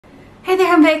Hey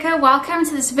there, home baker. Welcome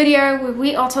to this video where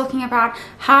we are talking about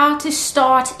how to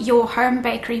start your home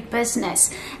bakery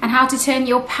business and how to turn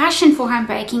your passion for home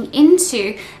baking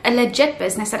into a legit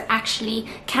business that actually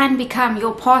can become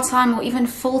your part-time or even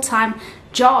full-time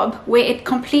job, where it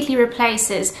completely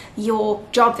replaces your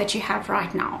job that you have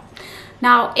right now.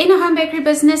 Now, in a home bakery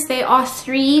business, there are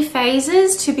 3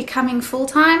 phases to becoming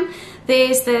full-time.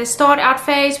 There's the start out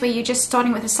phase where you're just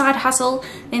starting with a side hustle,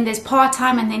 then there's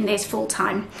part-time, and then there's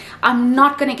full-time. I'm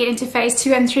not going to get into phase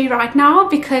 2 and 3 right now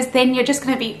because then you're just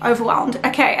going to be overwhelmed.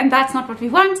 Okay, and that's not what we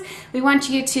want. We want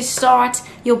you to start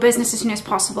your business as soon as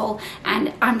possible,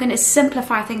 and I'm going to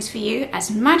simplify things for you as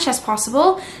much as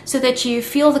possible so that you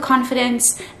feel the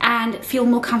confidence and feel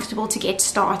more comfortable to get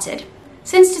started.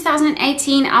 Since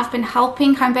 2018, I've been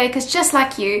helping home bakers just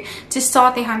like you to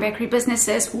start their home bakery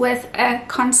businesses with a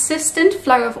consistent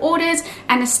flow of orders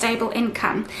and a stable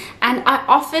income. And I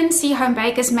often see home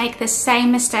bakers make the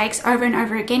same mistakes over and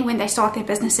over again when they start their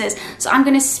businesses. So I'm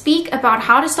going to speak about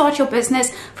how to start your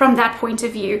business from that point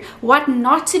of view, what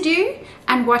not to do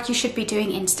and what you should be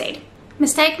doing instead.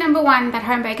 Mistake number 1 that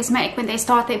home bakers make when they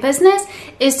start their business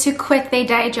is to quit their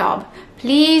day job.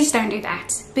 Please don't do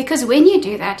that, because when you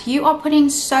do that, you are putting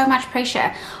so much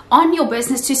pressure on your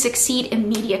business to succeed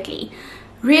immediately.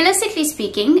 Realistically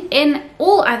speaking, in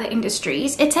all other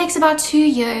industries, it takes about 2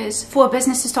 years for a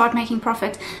business to start making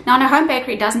profit. Now, in a home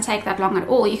bakery, it doesn't take that long at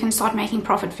all. You can start making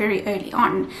profit very early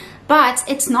on, but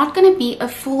it's not going to be a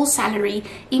full salary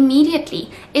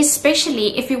immediately,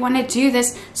 especially if you want to do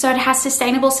this so it has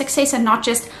sustainable success and not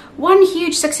just one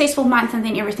huge successful month and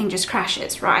then everything just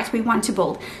crashes, right? We want to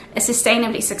build a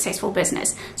sustainably successful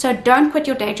business. So don't quit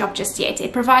your day job just yet.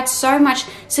 It provides so much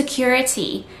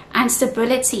security and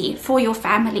stability for your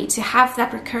family to have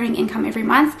that recurring income every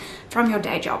month from your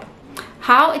day job.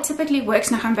 How it typically works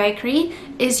in a home bakery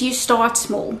is you start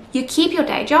small. You keep your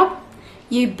day job,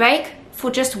 you bake for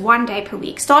just 1 day per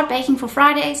week. Start baking for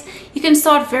Fridays. You can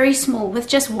start very small with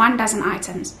just 1 dozen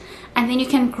items, and then you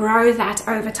can grow that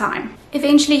over time.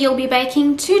 Eventually you'll be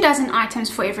baking 2 dozen items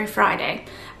for every Friday,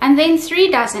 and then 3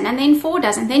 dozen, and then 4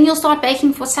 dozen. Then you'll start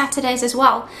baking for Saturdays as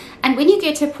well. And when you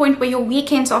get to a point where your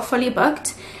weekends are fully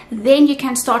booked, then you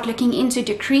can start looking into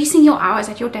decreasing your hours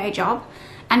at your day job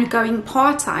and going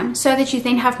part-time, so that you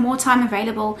then have more time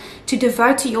available to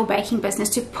devote to your baking business,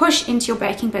 to push into your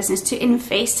baking business, to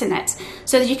invest in it,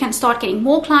 so that you can start getting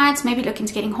more clients, maybe look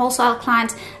into getting wholesale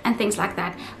clients and things like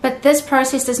that. But this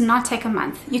process does not take a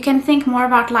month. You can think more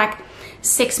about like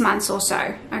 6 months or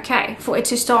so, okay, for it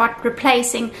to start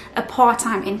replacing a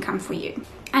part-time income for you.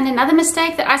 And another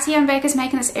mistake that I see home bakers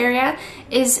make in this area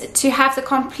is to have the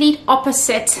complete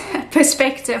opposite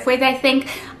perspective, where they think,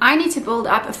 I need to build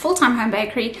up a full-time home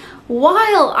bakery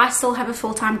while I still have a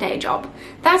full-time day job.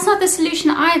 That's not the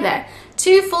solution either.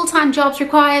 2 full-time jobs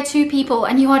require 2 people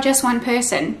and you are just 1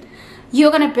 person.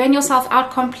 You're going to burn yourself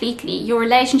out completely. Your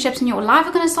relationships in your life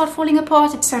are going to start falling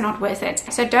apart. It's so not worth it.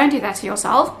 So don't do that to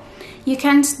yourself. You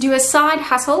can do a side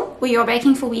hustle where you're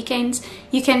baking for weekends.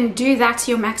 You can do that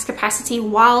to your max capacity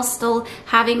while still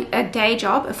having a day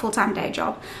job, a full-time day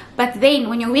job. But then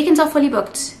when your weekends are fully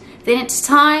booked, then it's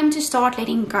time to start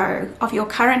letting go of your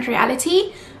current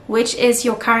reality, which is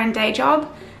your current day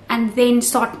job, and then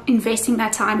start investing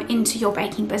that time into your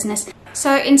baking business.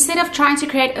 So instead of trying to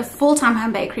create a full-time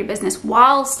home bakery business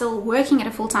while still working at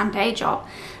a full-time day job,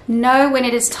 know when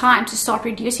it is time to start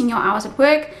reducing your hours at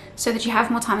work so that you have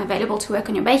more time available to work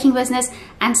on your baking business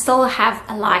and still have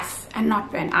a life and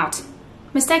not burn out.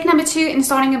 Mistake number 2 in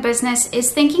starting a business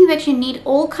is thinking that you need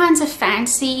all kinds of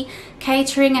fancy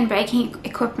catering and baking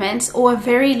equipment or a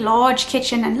very large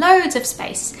kitchen and loads of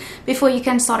space before you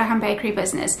can start a home bakery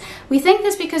business. We think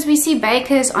this because we see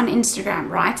bakers on Instagram,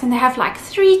 right? And they have like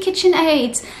 3 kitchen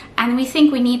aids, and we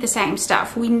think we need the same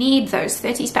stuff. We need those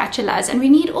 30 spatulas and we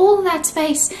need all that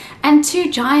space and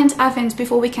 2 giant ovens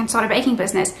before we can start a baking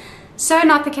business. So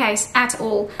not the case at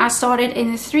all. I started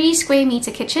in a 3 square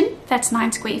meter kitchen. That's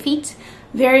 9 square feet.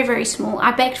 Very, very small.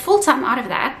 I baked full-time out of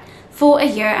that for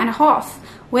 1.5 years.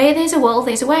 Where there's a will,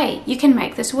 there's a way. You can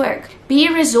make this work.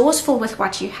 Be resourceful with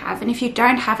what you have, and if you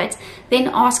don't have it, then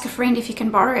ask a friend if you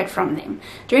can borrow it from them.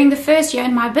 During the first year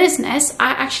in my business,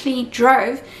 I actually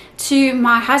drove to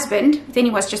my husband, then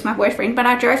he was just my boyfriend, but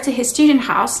I drove to his student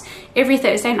house every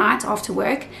Thursday night after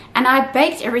work, and I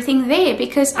baked everything there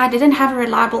because I didn't have a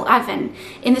reliable oven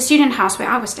in the student house where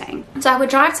I was staying. So I would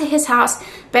drive to his house,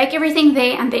 bake everything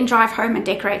there, and then drive home and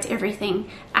decorate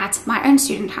everything at my own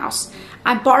student house.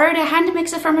 I borrowed a hand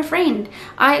mixer from a friend.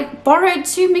 I borrowed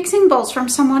 2 mixing bowls from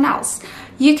someone else.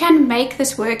 You can make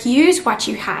this work. Use what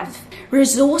you have.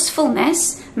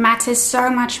 Resourcefulness matters so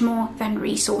much more than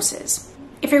resources.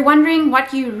 If you're wondering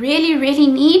what you really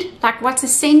need, like what's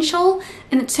essential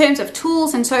in terms of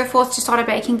tools and so forth to start a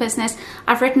baking business,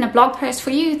 I've written a blog post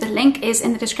for you. The link is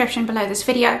in the description below this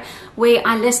video, where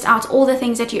I list out all the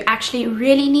things that you actually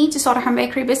really need to start a home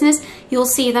bakery business. You'll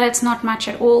see that it's not much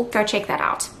at all. Go check that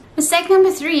out. Mistake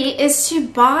number 3 is to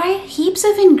buy heaps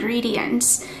of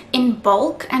ingredients in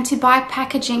bulk and to buy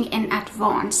packaging in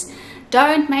advance.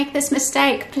 Don't make this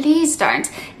mistake, please don't.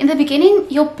 In the beginning,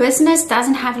 your business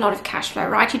doesn't have a lot of cash flow,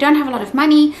 right? You don't have a lot of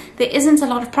money, there isn't a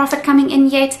lot of profit coming in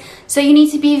yet, so you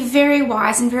need to be very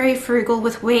wise and very frugal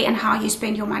with where and how you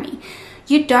spend your money.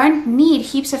 You don't need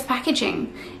heaps of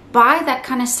packaging. Buy that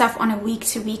kind of stuff on a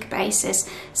week-to-week basis.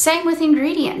 Same with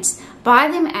ingredients. Buy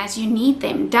them as you need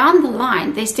them. Down the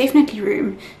line, there's definitely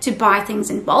room to buy things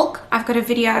in bulk. I've got a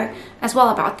video as well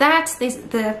about that.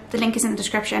 The link is in the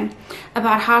description,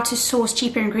 about how to source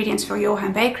cheaper ingredients for your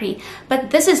home bakery.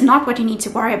 But this is not what you need to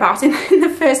worry about in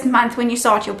the first month when you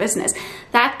start your business.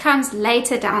 That comes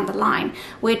later down the line,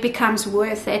 where it becomes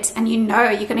worth it, and you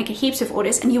know you're going to get heaps of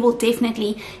orders, and you will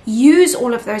definitely use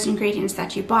all of those ingredients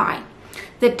that you buy.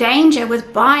 The danger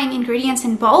with buying ingredients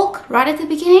in bulk right at the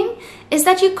beginning is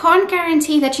that you can't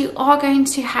guarantee that you are going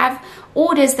to have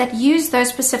orders that use those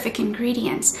specific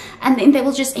ingredients, and then they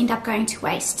will just end up going to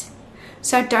waste.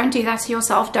 So don't do that to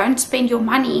yourself. Don't spend your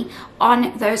money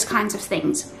on those kinds of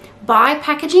things. Buy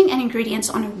packaging and ingredients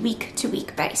on a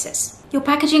week-to-week basis. Your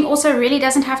packaging also really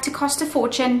doesn't have to cost a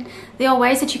fortune. There are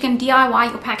ways that you can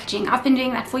DIY your packaging. I've been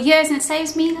doing that for years, and it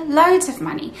saves me loads of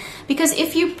money. Because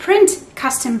if you print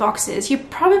custom boxes, you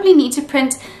probably need to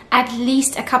print at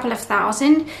least a couple of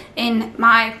thousand. In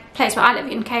my place where I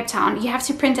live in Cape Town, you have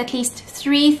to print at least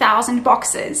 3,000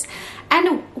 boxes.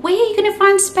 And where are you going to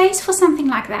find space for something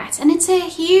like that? And it's a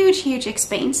huge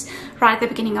expense right at the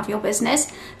beginning of your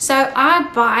business. So I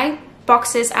buy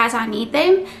boxes as I need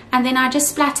them, and then I just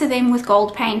splatter them with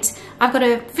gold paint. I've got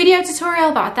a video tutorial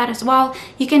about that as well.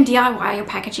 You can DIY your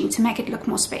packaging to make it look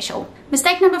more special.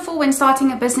 Mistake number 4 when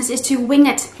starting a business is to wing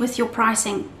it with your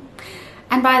pricing.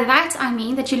 And by that I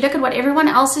mean that you look at what everyone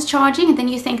else is charging, and then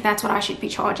you think that's what I should be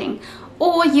charging.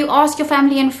 Or you ask your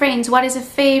family and friends what is a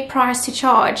fair price to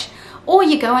charge. Or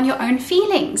you go on your own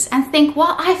feelings and think,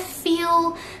 well, I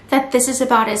feel that this is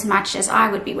about as much as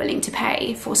I would be willing to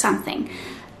pay for something.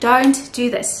 Don't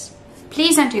do this.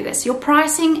 Please don't do this. Your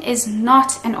pricing is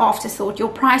not an afterthought. Your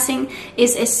pricing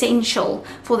is essential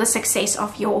for the success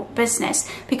of your business,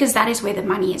 because that is where the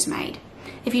money is made.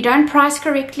 If you don't price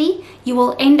correctly, you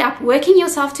will end up working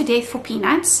yourself to death for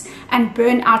peanuts and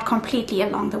burn out completely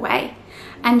along the way.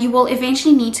 And you will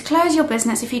eventually need to close your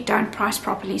business if you don't price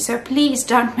properly. So please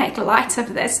don't make light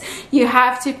of this. You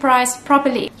have to price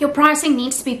properly. Your pricing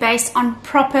needs to be based on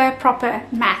proper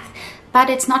math. But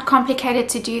it's not complicated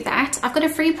to do that. I've got a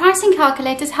free pricing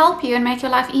calculator to help you and make your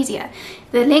life easier.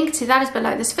 The link to that is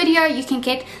below this video. You can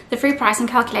get the free pricing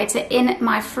calculator in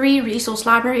my free resource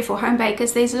library for home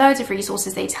bakers. There's loads of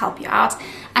resources there to help you out.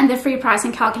 And the free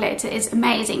pricing calculator is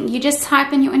amazing. You just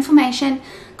type in your information,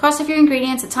 cost of your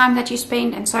ingredients, the time that you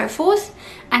spend, and so forth.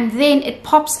 And then it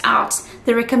pops out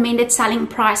the recommended selling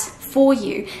price for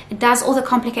you. It does all the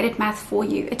complicated math for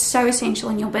you. It's so essential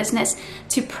in your business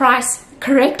to price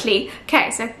correctly.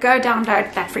 Okay, so go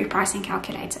download that free pricing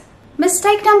calculator.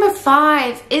 Mistake number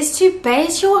 5 is to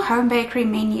base your home bakery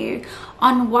menu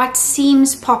on what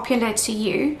seems popular to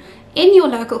you in your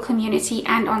local community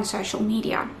and on social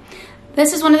media.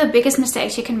 This is one of the biggest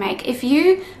mistakes you can make. If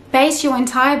you base your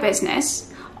entire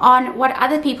business on what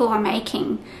other people are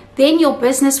making, then your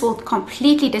business will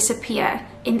completely disappear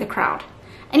in the crowd.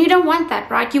 And you don't want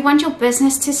that, right? You want your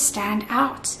business to stand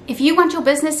out. If you want your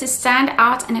business to stand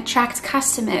out and attract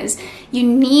customers, you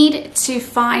need to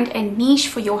find a niche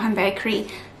for your home bakery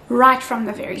right from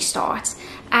the very start.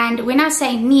 And when I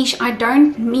say niche, I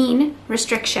don't mean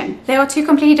restriction. They are two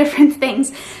completely different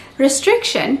things.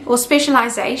 Restriction or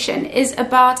specialization is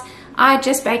about, I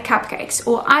just bake cupcakes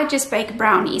or I just bake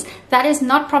brownies. That is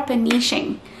not proper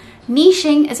niching.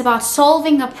 Niching is about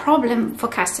solving a problem for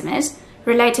customers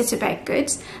related to baked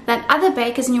goods that other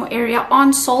bakers in your area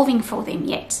aren't solving for them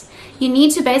yet. You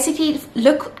need to basically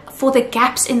look for the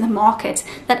gaps in the market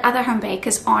that other home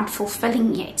bakers aren't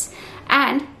fulfilling yet.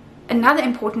 And another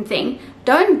important thing,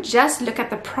 don't just look at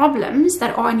the problems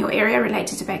that are in your area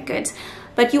related to baked goods,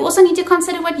 but you also need to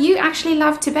consider what you actually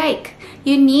love to bake.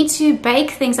 You need to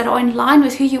bake things that are in line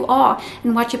with who you are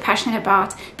and what you're passionate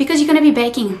about, because you're going to be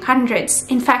baking hundreds,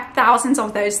 in fact thousands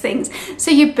of those things. So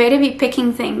you better be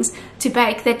picking things to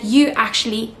bake that you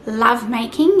actually love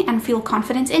making and feel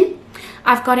confident in.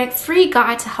 I've got a free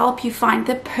guide to help you find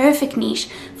the perfect niche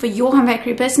for your home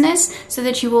bakery business so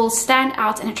that you will stand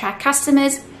out and attract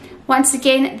customers. Once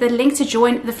again, the link to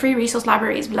join the free resource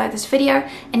library is below this video,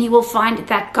 and you will find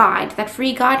that guide, that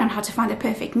free guide on how to find the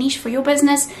perfect niche for your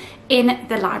business in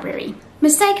the library.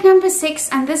 Mistake number 6,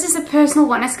 and this is a personal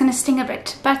one, it's going to sting a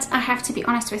bit, but I have to be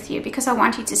honest with you because I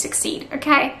want you to succeed,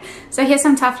 okay? So here's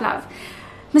some tough love.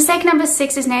 Mistake number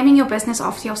 6 is naming your business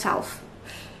after yourself.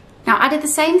 Now, I did the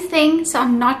same thing, so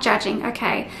I'm not judging,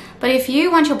 okay? But if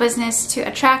you want your business to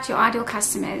attract your ideal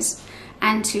customers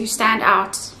and to stand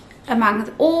out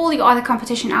among all the other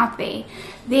competition out there,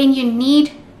 then you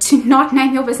need to not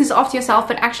name your business after yourself,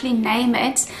 but actually name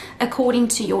it according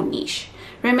to your niche.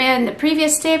 Remember, in the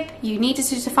previous step, you needed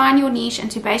to define your niche and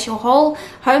to base your whole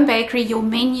home bakery, your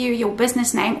menu, your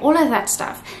business name, all of that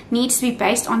stuff needs to be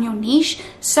based on your niche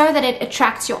so that it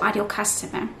attracts your ideal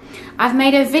customer. I've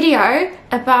made a video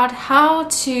about how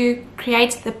to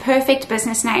create the perfect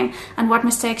business name and what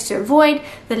mistakes to avoid.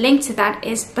 The link to that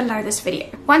is below this video.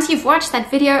 Once you've watched that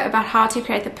video about how to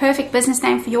create the perfect business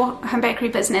name for your home bakery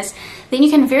business, then you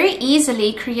can very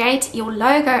easily create your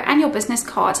logo and your business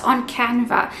cards on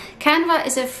Canva. Canva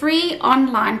is a free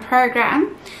online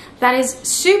program that is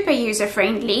super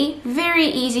user-friendly, very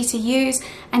easy to use,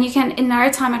 and you can, in no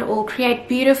time at all, create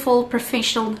beautiful,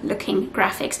 professional-looking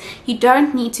graphics. You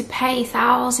don't need to pay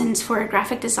thousands for a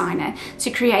graphic designer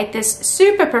to create this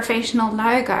super professional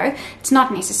logo. It's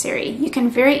not necessary. You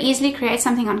can very easily create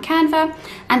something on Canva,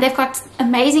 and they've got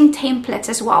amazing templates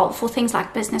as well for things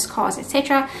like business cards,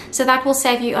 etc. So that will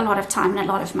save you a lot of time and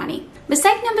a lot of money.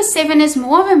 Mistake number 7 is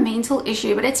more of a mental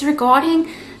issue, but it's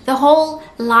regarding the whole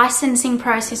licensing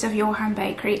process of your home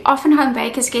bakery. Often home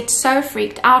bakers get so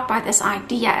freaked out by this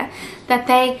idea that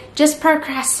they just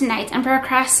procrastinate and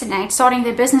procrastinate starting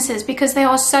their businesses because they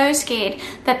are so scared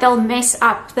that they'll mess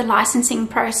up the licensing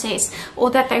process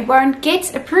or that they won't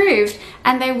get approved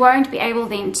and they won't be able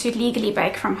then to legally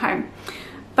bake from home.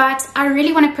 But I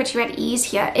really want to put you at ease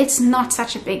here. It's not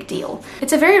such a big deal.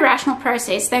 It's a very rational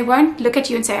process. They won't look at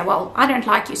you and say, well, I don't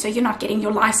like you, so you're not getting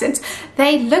your license.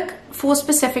 They look for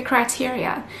specific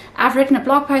criteria. I've written a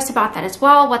blog post about that as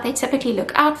well, what they typically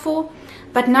look out for.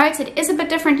 But note, it is a bit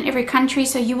different in every country,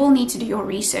 so you will need to do your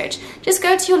research. Just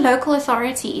go to your local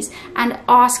authorities and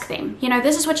ask them, you know,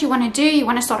 this is what you want to do. You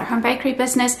want to start a home bakery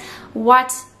business.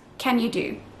 What can you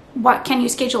do? What can you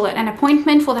schedule an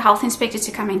appointment for the health inspector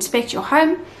to come inspect your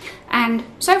home and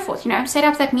so forth, you know, set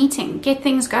up that meeting, get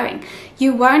things going.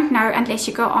 You won't know unless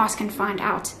you go ask and find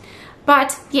out.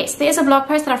 But yes, there's a blog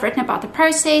post that I've written about the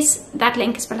process. That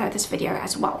link is below this video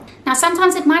as well. Now,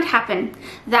 sometimes it might happen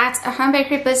that a home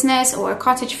bakery business or a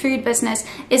cottage food business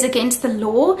is against the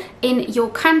law in your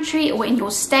country or in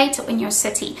your state or in your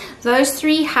city. Those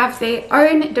three have their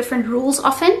own different rules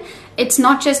often. It's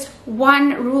not just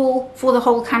one rule for the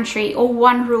whole country or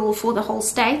one rule for the whole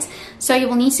state. So you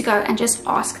will need to go and just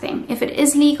ask them. If it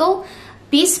is legal,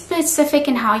 be specific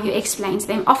in how you explain to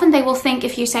them. Often they will think,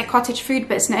 if you say cottage food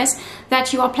business,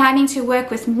 that you are planning to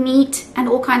work with meat and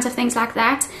all kinds of things like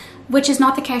that, which is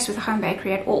not the case with a home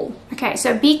bakery at all. Okay,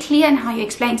 so be clear in how you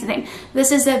explain to them.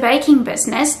 This is a baking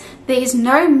business. There is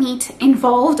no meat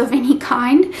involved of any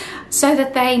kind, so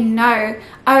that they know,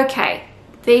 okay,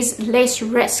 there's less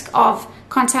risk of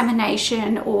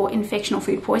contamination or infection or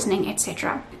food poisoning,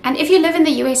 etc. And if you live in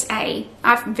the USA, I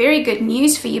have very good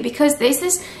news for you, because there's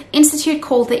this institute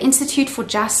called the Institute for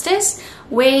Justice,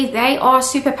 where they are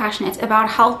super passionate about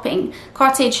helping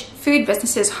cottage food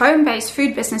businesses, home-based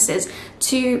food businesses,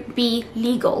 to be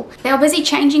legal. They are busy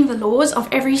changing the laws of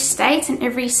every state and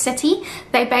every city.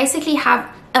 They basically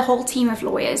have a whole team of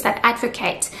lawyers that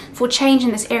advocate for change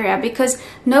in this area, because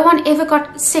no one ever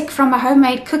got sick from a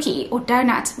homemade cookie or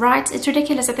donut, right? It's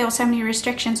ridiculous that there are so many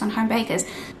restrictions on home bakers.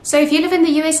 So if you live in the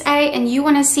USA and you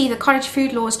want to see the cottage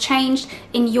food laws changed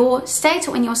in your state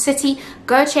or in your city,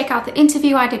 go check out the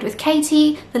interview I did with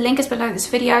Katie. The link is below this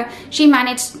video. She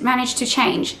managed to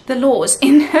change the laws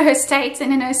in her state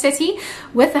and in her city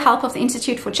with the help of the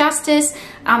Institute for Justice.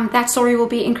 That story will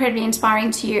be incredibly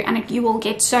inspiring to you, and you will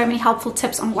get so many helpful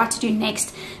tips on what to do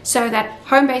next so that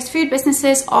home-based food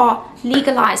businesses are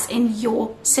legalized in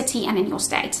your city and in your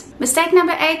state. Mistake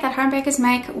number 8 that home bakers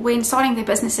make when starting their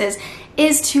businesses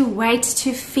is to wait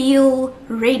to feel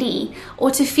ready, or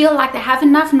to feel like they have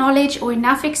enough knowledge or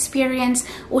enough experience,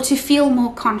 or to feel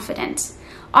more confident.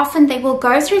 Often they will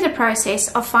go through the process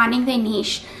of finding their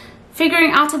niche,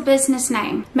 figuring out a business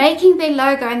name, making their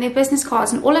logo and their business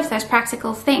cards and all of those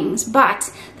practical things,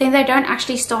 but then they don't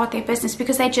actually start their business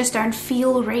because they just don't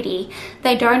feel ready.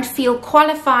 They don't feel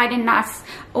qualified enough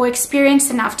or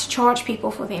experienced enough to charge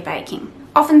people for their baking.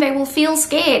 Often they will feel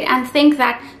scared and think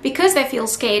that because they feel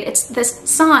scared, it's this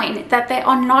sign that they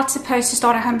are not supposed to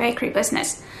start a home bakery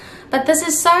business. But this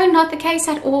is so not the case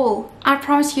at all. I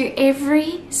promise you,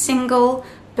 every single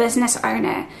business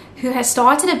owner who has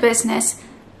started a business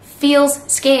feels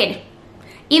scared.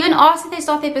 Even after they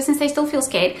start their business, they still feel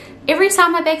scared. Every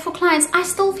time I bake for clients, I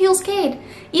still feel scared.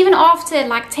 Even after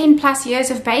like 10 plus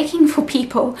years of baking for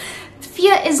people,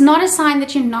 fear is not a sign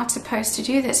that you're not supposed to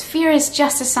do this. Fear is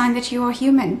just a sign that you are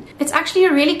human. It's actually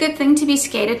a really good thing to be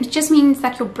scared. It just means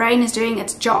that your brain is doing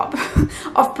its job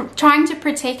of trying to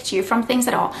protect you from things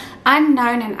that are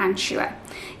unknown and unsure.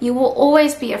 You will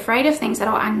always be afraid of things that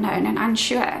are unknown and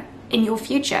unsure in your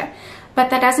future, but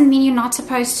that doesn't mean you're not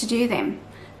supposed to do them.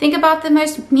 Think about the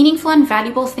most meaningful and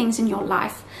valuable things in your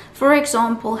life. For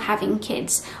example, having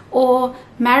kids, or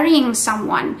marrying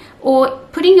someone, or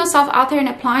putting yourself out there and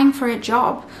applying for a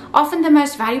job. Often the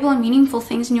most valuable and meaningful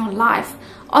things in your life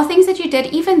are things that you did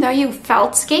even though you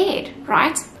felt scared,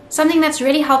 right? Something that's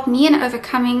really helped me in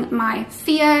overcoming my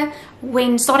fear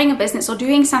when starting a business or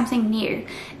doing something new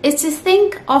is to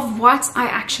think of what I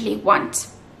actually want.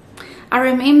 I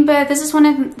remember this is one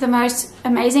of the most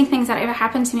amazing things that ever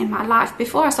happened to me in my life.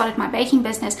 Before I started my baking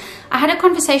business, I had a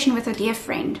conversation with a dear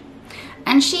friend,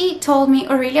 and she told me,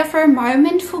 Aurelia, for a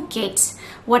moment, forget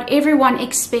what everyone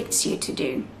expects you to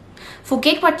do.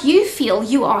 Forget what you feel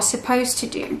you are supposed to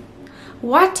do.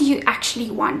 What do you actually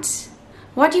want?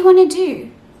 What do you want to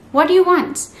do? What do you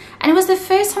want? And it was the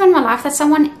first time in my life that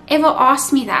someone ever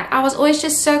asked me that. I was always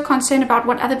just so concerned about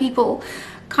what other people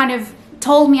kind of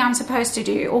told me I'm supposed to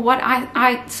do, or what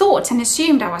I thought and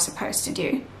assumed I was supposed to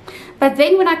do. But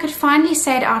then when I could finally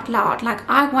say it out loud, like,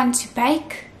 I want to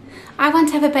bake, I want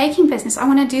to have a baking business, I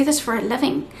want to do this for a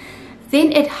living,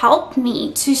 then it helped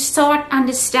me to start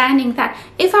understanding that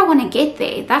if I want to get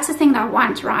there, that's the thing that I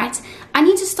want, right? I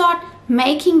need to start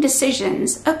making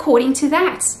decisions according to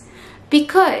that.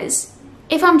 Because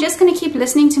if I'm just going to keep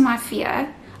listening to my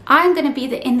fear, I'm going to be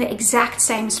in the exact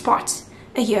same spot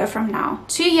a year from now,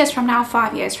 2 years from now,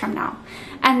 5 years from now.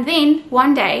 And then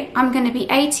one day I'm going to be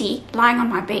 80 lying on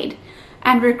my bed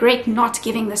and regret not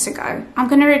giving this a go. I'm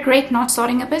going to regret not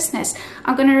starting a business.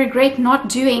 I'm going to regret not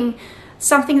doing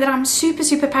something that I'm super,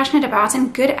 super passionate about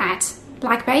and good at,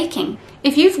 like baking.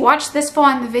 If you've watched this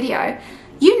far in the video,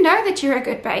 you know that you're a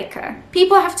good baker.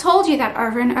 People have told you that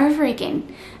over and over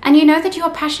again. And you know that you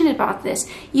are passionate about this.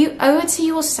 You owe it to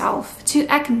yourself to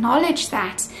acknowledge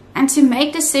that and to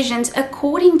make decisions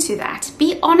according to that.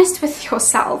 Be honest with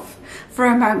yourself for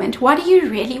a moment. What do you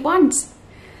really want?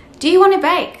 Do you want to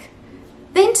bake?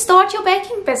 Then start your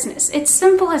baking business. It's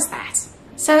simple as that.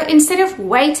 So instead of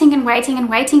waiting and waiting and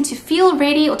waiting to feel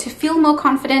ready or to feel more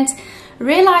confident,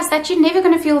 realize that you're never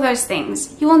going to feel those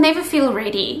things. You will never feel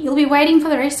ready. You'll be waiting for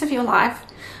the rest of your life.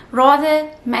 Rather,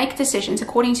 make decisions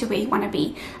according to where you want to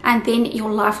be, and then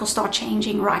your life will start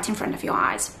changing right in front of your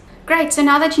eyes. Great, so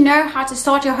now that you know how to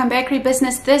start your home bakery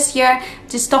business this year,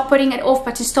 to stop putting it off,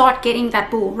 but to start getting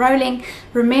that ball rolling,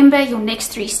 remember your next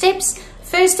 3 steps.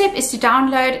 First step is to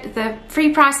download the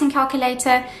free pricing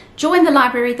calculator, join the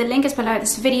library, the link is below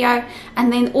this video,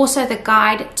 and then also the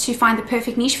guide to find the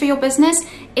perfect niche for your business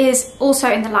is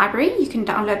also in the library. You can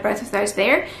download both of those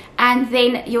there. And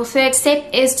then your third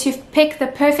step is to pick the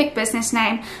perfect business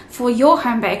name for your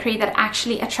home bakery that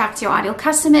actually attracts your ideal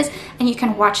customers, and you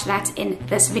can watch that in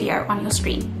this video on your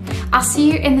screen. I'll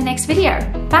see you in the next video.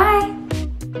 Bye!